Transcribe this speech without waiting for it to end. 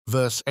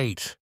Verse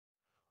 8.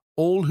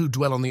 All who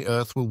dwell on the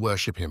earth will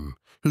worship him,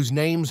 whose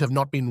names have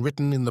not been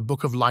written in the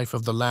book of life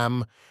of the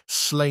Lamb,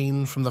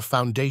 slain from the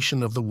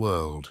foundation of the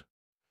world.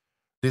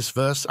 This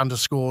verse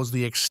underscores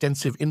the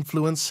extensive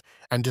influence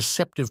and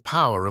deceptive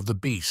power of the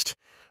beast,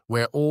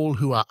 where all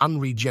who are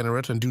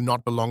unregenerate and do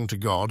not belong to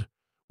God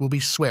will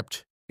be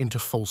swept into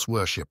false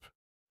worship.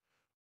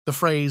 The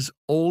phrase,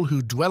 all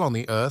who dwell on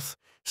the earth,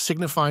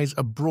 signifies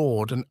a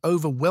broad and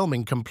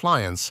overwhelming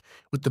compliance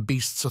with the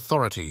beast's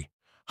authority,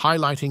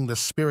 highlighting the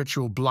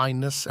spiritual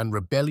blindness and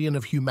rebellion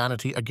of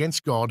humanity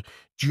against God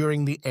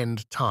during the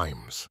end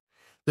times.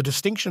 The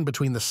distinction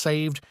between the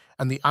saved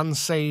and the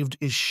unsaved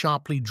is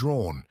sharply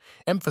drawn,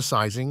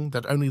 emphasizing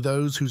that only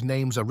those whose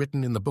names are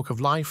written in the book of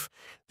life,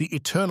 the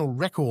eternal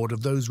record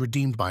of those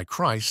redeemed by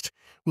Christ,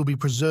 will be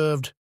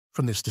preserved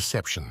from this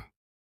deception.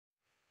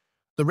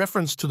 The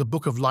reference to the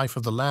book of life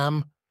of the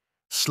Lamb,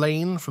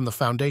 slain from the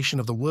foundation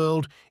of the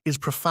world, is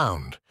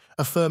profound,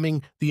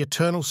 affirming the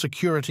eternal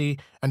security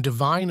and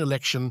divine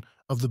election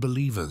of the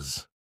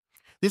believers.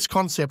 This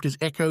concept is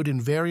echoed in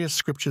various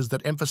scriptures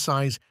that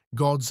emphasize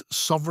God's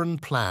sovereign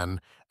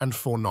plan and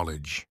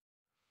foreknowledge.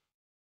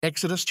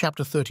 Exodus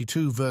chapter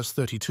 32, verse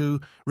 32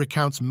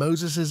 recounts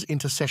Moses'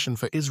 intercession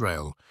for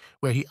Israel,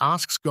 where he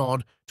asks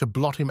God to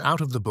blot him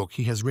out of the book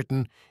he has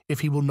written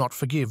if he will not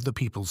forgive the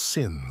people's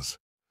sins.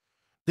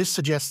 This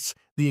suggests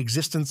the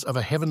existence of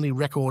a heavenly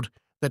record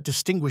that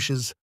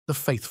distinguishes the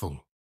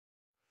faithful.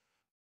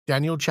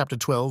 Daniel chapter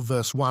 12,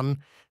 verse 1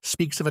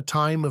 speaks of a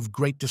time of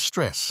great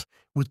distress,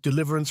 with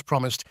deliverance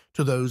promised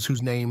to those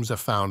whose names are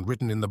found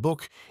written in the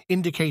book,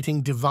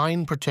 indicating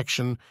divine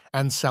protection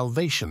and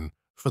salvation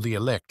for the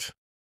elect.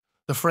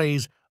 The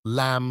phrase,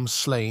 Lamb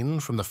slain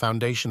from the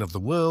foundation of the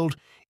world,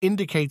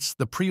 indicates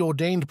the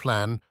preordained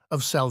plan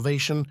of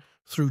salvation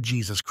through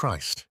Jesus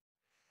Christ.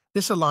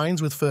 This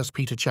aligns with 1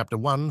 Peter chapter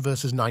 1,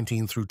 verses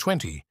 19 through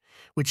 20,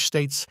 which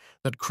states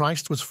that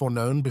Christ was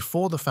foreknown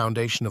before the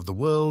foundation of the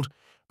world,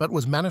 but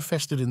was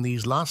manifested in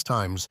these last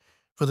times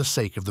for the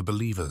sake of the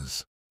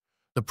believers.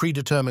 The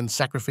predetermined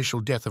sacrificial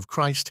death of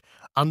Christ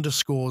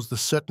underscores the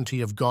certainty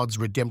of God's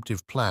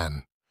redemptive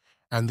plan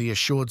and the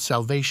assured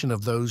salvation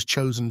of those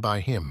chosen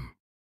by him.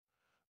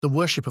 The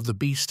worship of the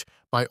beast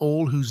by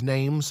all whose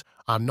names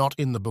are not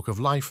in the book of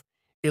life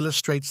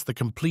illustrates the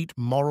complete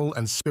moral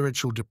and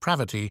spiritual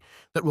depravity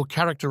that will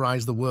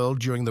characterize the world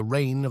during the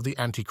reign of the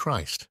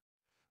Antichrist.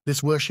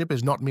 This worship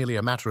is not merely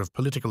a matter of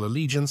political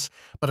allegiance,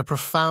 but a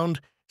profound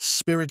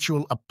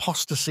spiritual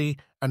apostasy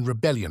and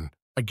rebellion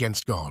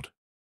against God.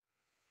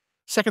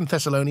 2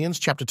 Thessalonians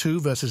chapter 2,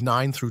 verses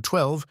 9 through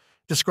 12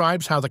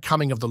 describes how the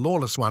coming of the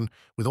lawless one,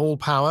 with all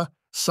power,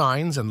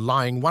 signs, and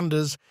lying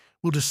wonders,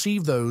 will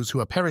deceive those who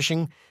are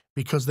perishing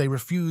because they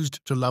refused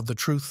to love the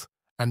truth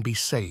and be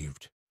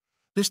saved.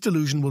 This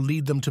delusion will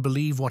lead them to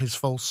believe what is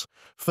false,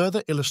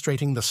 further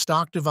illustrating the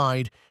stark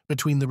divide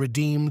between the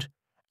redeemed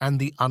and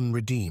the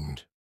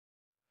unredeemed.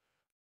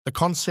 The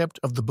concept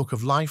of the Book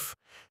of Life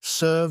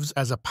serves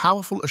as a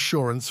powerful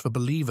assurance for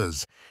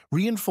believers,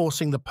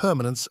 reinforcing the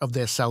permanence of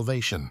their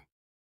salvation.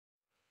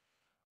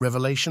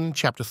 Revelation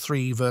chapter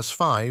 3, verse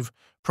 5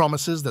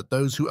 promises that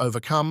those who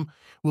overcome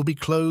will be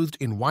clothed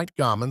in white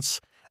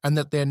garments and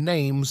that their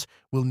names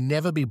will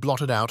never be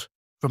blotted out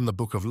from the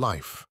Book of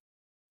Life.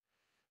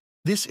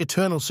 This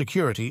eternal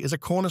security is a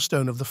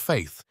cornerstone of the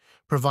faith,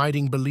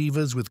 providing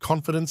believers with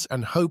confidence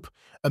and hope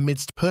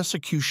amidst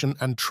persecution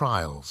and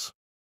trials.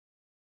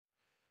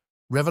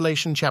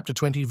 Revelation chapter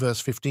 20,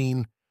 verse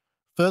 15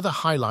 further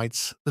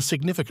highlights the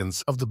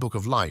significance of the Book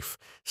of Life,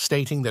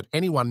 stating that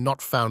anyone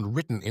not found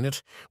written in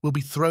it will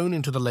be thrown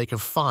into the lake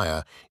of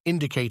fire,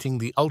 indicating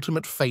the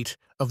ultimate fate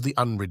of the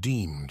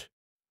unredeemed.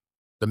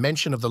 The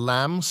mention of the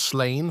Lamb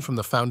slain from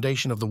the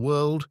foundation of the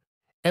world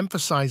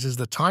emphasizes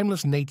the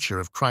timeless nature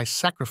of Christ's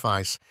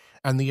sacrifice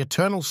and the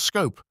eternal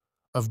scope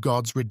of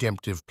God's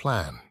redemptive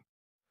plan.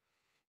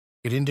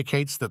 It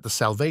indicates that the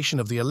salvation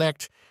of the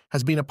elect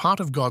has been a part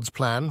of God's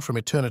plan from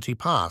eternity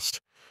past,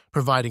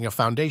 providing a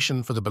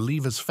foundation for the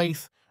believer's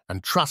faith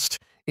and trust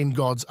in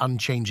God's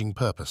unchanging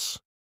purpose.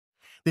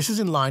 This is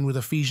in line with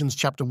Ephesians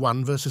chapter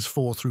 1, verses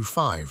 4 through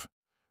 5,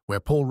 where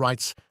Paul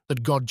writes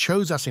that God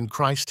chose us in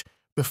Christ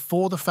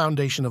before the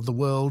foundation of the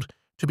world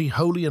to be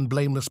holy and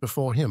blameless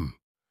before him,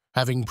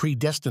 having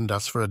predestined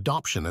us for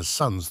adoption as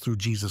sons through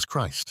Jesus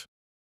Christ.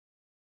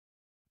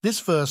 This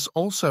verse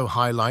also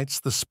highlights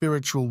the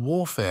spiritual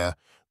warfare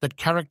that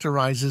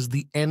characterizes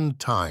the end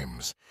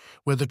times,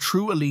 where the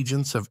true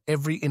allegiance of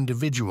every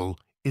individual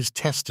is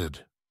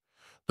tested.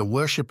 The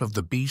worship of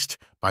the beast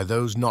by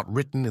those not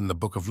written in the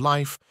Book of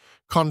Life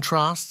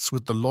contrasts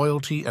with the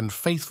loyalty and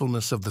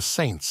faithfulness of the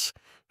saints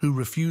who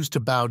refuse to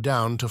bow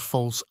down to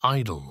false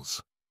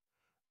idols.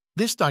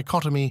 This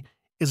dichotomy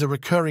is a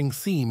recurring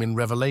theme in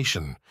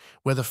Revelation,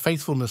 where the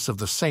faithfulness of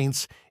the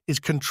saints is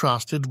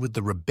contrasted with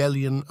the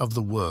rebellion of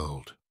the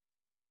world.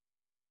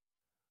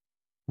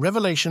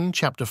 Revelation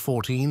chapter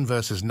 14,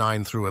 verses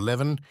 9 through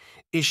 11,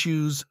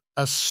 issues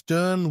a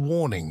stern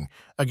warning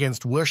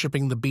against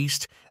worshipping the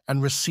beast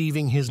and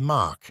receiving his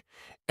mark,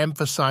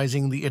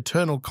 emphasizing the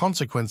eternal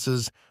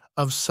consequences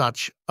of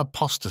such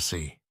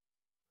apostasy.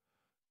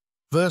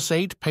 Verse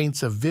 8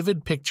 paints a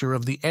vivid picture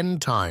of the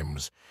end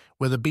times,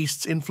 where the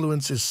beast's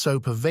influence is so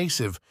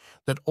pervasive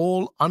that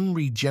all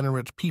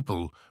unregenerate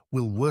people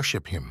will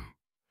worship him.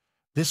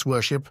 This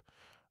worship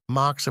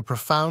marks a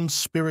profound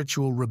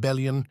spiritual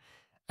rebellion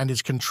and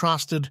is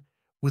contrasted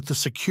with the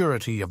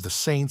security of the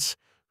saints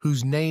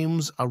whose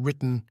names are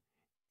written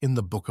in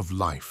the book of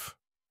life.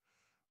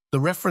 The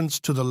reference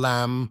to the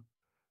Lamb,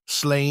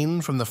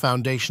 slain from the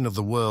foundation of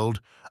the world,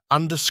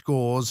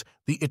 underscores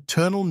the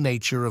eternal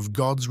nature of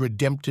God's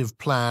redemptive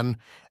plan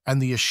and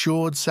the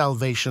assured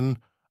salvation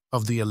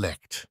of the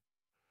elect.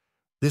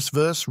 This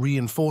verse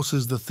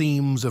reinforces the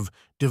themes of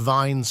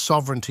divine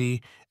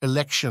sovereignty,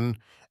 election,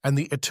 and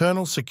the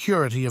eternal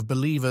security of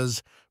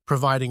believers,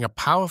 providing a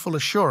powerful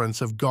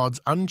assurance of God's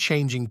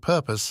unchanging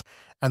purpose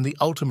and the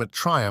ultimate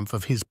triumph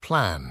of his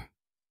plan.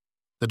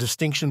 The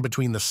distinction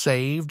between the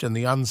saved and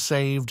the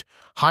unsaved,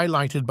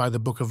 highlighted by the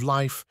Book of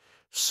Life,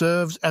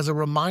 serves as a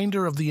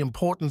reminder of the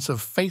importance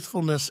of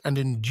faithfulness and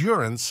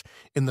endurance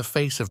in the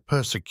face of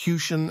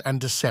persecution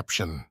and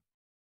deception.